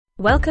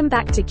Welcome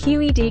back to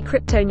Q.E.D.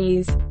 Crypto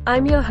News.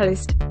 I'm your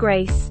host,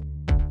 Grace.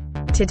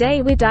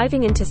 Today we're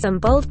diving into some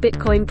bold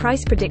Bitcoin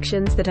price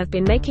predictions that have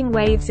been making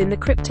waves in the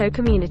crypto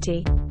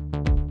community.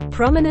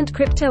 Prominent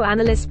crypto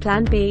analyst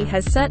PlanB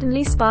has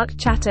certainly sparked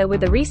chatter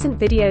with a recent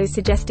video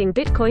suggesting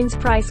Bitcoin's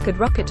price could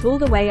rocket all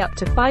the way up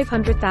to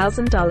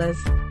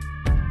 $500,000.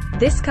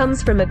 This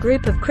comes from a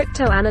group of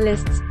crypto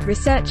analysts,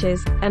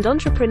 researchers, and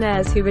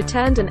entrepreneurs who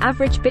returned an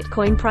average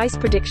Bitcoin price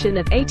prediction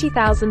of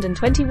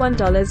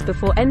 $80,021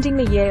 before ending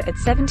the year at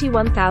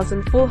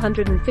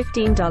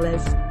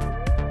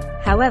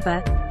 $71,415.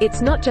 However,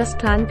 it's not just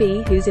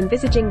PlanB who's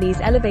envisaging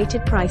these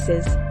elevated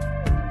prices.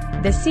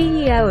 The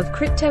CEO of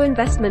crypto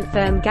investment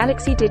firm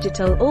Galaxy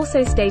Digital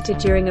also stated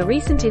during a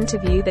recent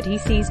interview that he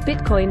sees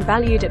Bitcoin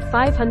valued at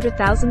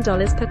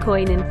 $500,000 per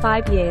coin in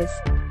 5 years.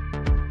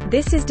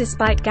 This is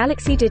despite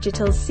Galaxy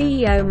Digital's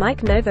CEO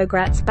Mike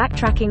Novogratz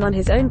backtracking on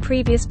his own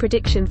previous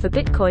prediction for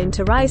Bitcoin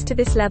to rise to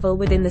this level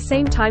within the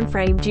same time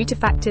frame due to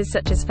factors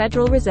such as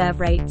Federal Reserve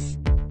rates.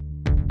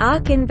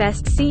 ARK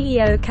Invest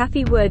CEO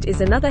Cathie Wood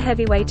is another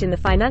heavyweight in the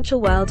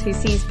financial world who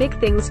sees big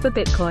things for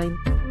Bitcoin.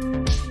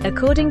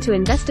 According to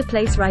Investor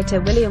Place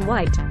writer William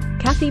White,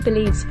 Cathie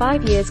believes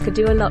 5 years could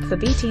do a lot for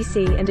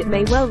BTC and it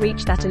may well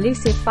reach that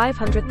elusive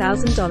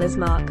 $500,000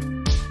 mark.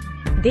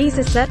 These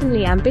are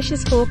certainly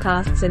ambitious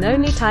forecasts and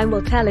only time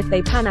will tell if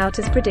they pan out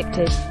as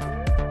predicted.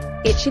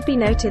 It should be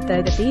noted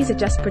though that these are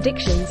just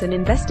predictions and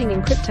investing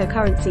in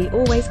cryptocurrency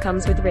always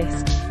comes with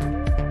risk.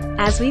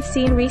 As we've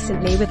seen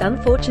recently with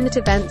unfortunate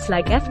events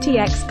like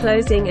FTX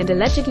closing and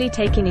allegedly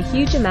taking a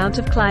huge amount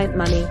of client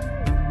money.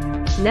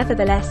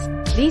 Nevertheless,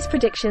 these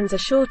predictions are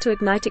sure to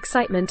ignite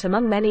excitement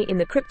among many in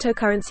the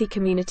cryptocurrency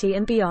community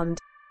and beyond.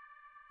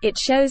 It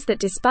shows that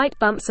despite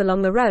bumps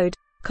along the road,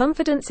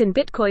 confidence in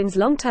Bitcoin's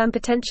long-term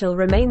potential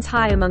remains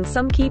high among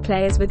some key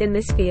players within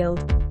this field.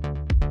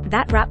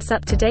 That wraps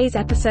up today's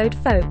episode,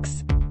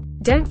 folks.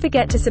 Don't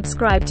forget to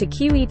subscribe to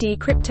Q.E.D.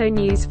 Crypto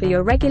News for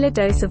your regular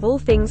dose of all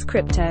things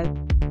crypto.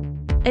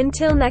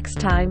 Until next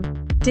time.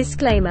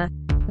 Disclaimer: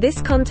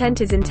 this content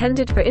is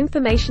intended for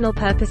informational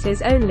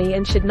purposes only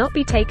and should not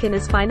be taken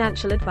as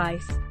financial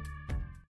advice.